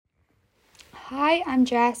Hi, I'm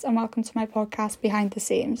Jess and welcome to my podcast Behind the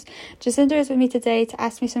Seams. Jacinda is with me today to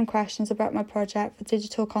ask me some questions about my project for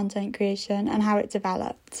digital content creation and how it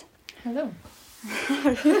developed. Hello.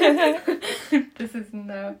 This isn't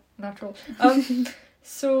natural.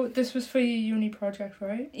 So this was for your uni project,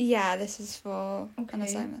 right? Yeah, this is for an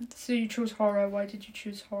assignment. So you chose horror. Why did you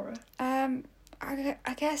choose horror? I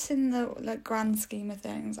guess in the grand scheme of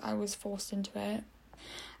things, I was forced into it.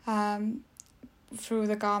 Through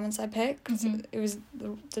the garments I picked. It was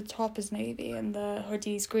the top is navy and the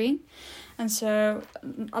hoodie's green, and so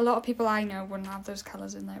a lot of people I know wouldn't have those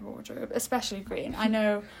colours in their wardrobe, especially green. I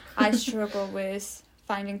know I struggle with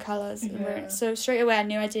finding colours and wearing it. So straight away I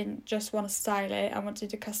knew I didn't just want to style it, I wanted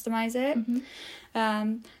to customise it.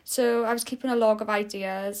 So I was keeping a log of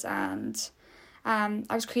ideas and I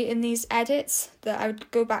was creating these edits that I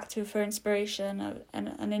would go back to for inspiration and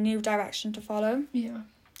a new direction to follow. Yeah.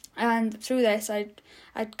 And through this, I'd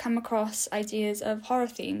come across ideas of horror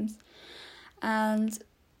themes, and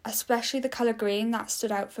especially the colour green that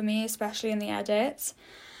stood out for me, especially in the edits.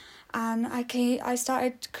 And I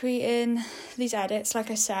started creating these edits,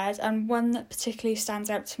 like I said, and one that particularly stands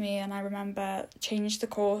out to me, and I remember changed the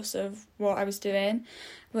course of what I was doing,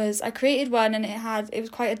 was I created one and it was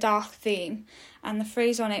quite a dark theme, and the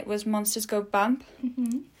phrase on it was "Monsters Go Bump."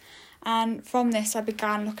 And from this, I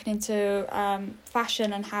began looking into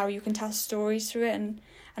fashion and how you can tell stories through it, and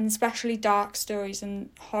especially dark stories and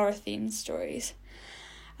horror-themed stories.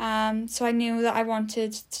 So I knew that I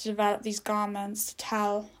wanted to develop these garments to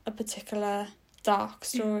tell a particular dark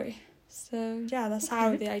story. So, yeah, that's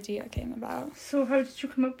how the idea came about. So how did you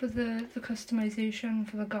come up with the customization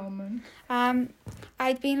for the garment?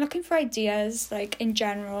 I'd been looking for ideas, like, in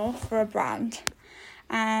general, for a brand.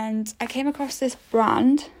 And I came across this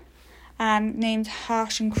brand named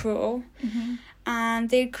Harsh and Cruel, and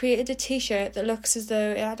they'd created a t-shirt that looks as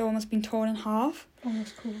though it had almost been torn in half. Oh,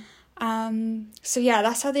 that's cool. So yeah,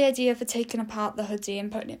 that's how the idea for taking apart the hoodie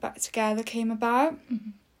and putting it back together came about.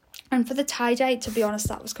 And for the tie-dye, to be honest,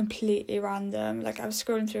 that was completely random. Like, I was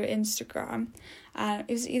scrolling through Instagram, it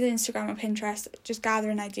was either Instagram or Pinterest, just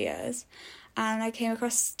gathering ideas, and I came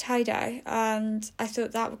across tie-dye, and I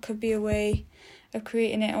thought that could be a way of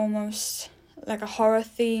creating it almost like a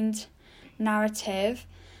horror-themed narrative,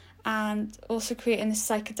 and also creating this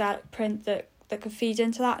psychedelic print that could feed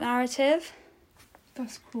into that narrative.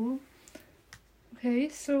 That's cool. Okay,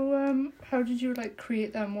 so how did you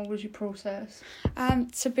create them? What was your process?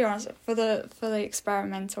 To be honest, for the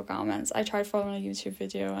experimental garments, I tried following a YouTube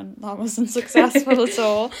video and that wasn't successful at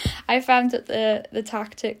all. I found that the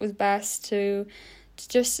tactic was best to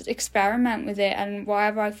just experiment with it, and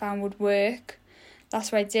whatever I found would work,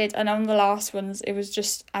 that's what I did. And on the last ones, it was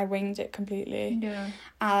just, I winged it completely. Yeah.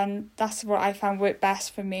 And that's what I found worked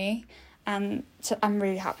best for me. And so I'm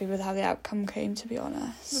really happy with how the outcome came, to be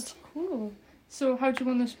honest. That's cool. So how do you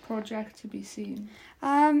want this project to be seen?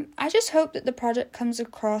 I just hope that the project comes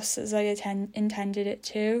across as I intended it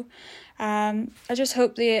to. I just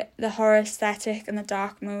hope the horror aesthetic and the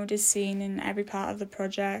dark mood is seen in every part of the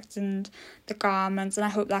project and the garments, and I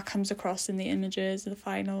hope that comes across in the images, the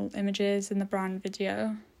final images in the brand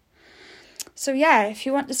video. So yeah, if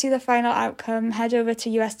you want to see the final outcome, head over to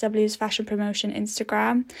USW's fashion promotion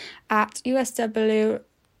Instagram at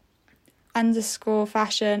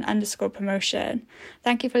USW_fashion_promotion.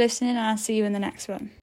 Thank you for listening, and I'll see you in the next one.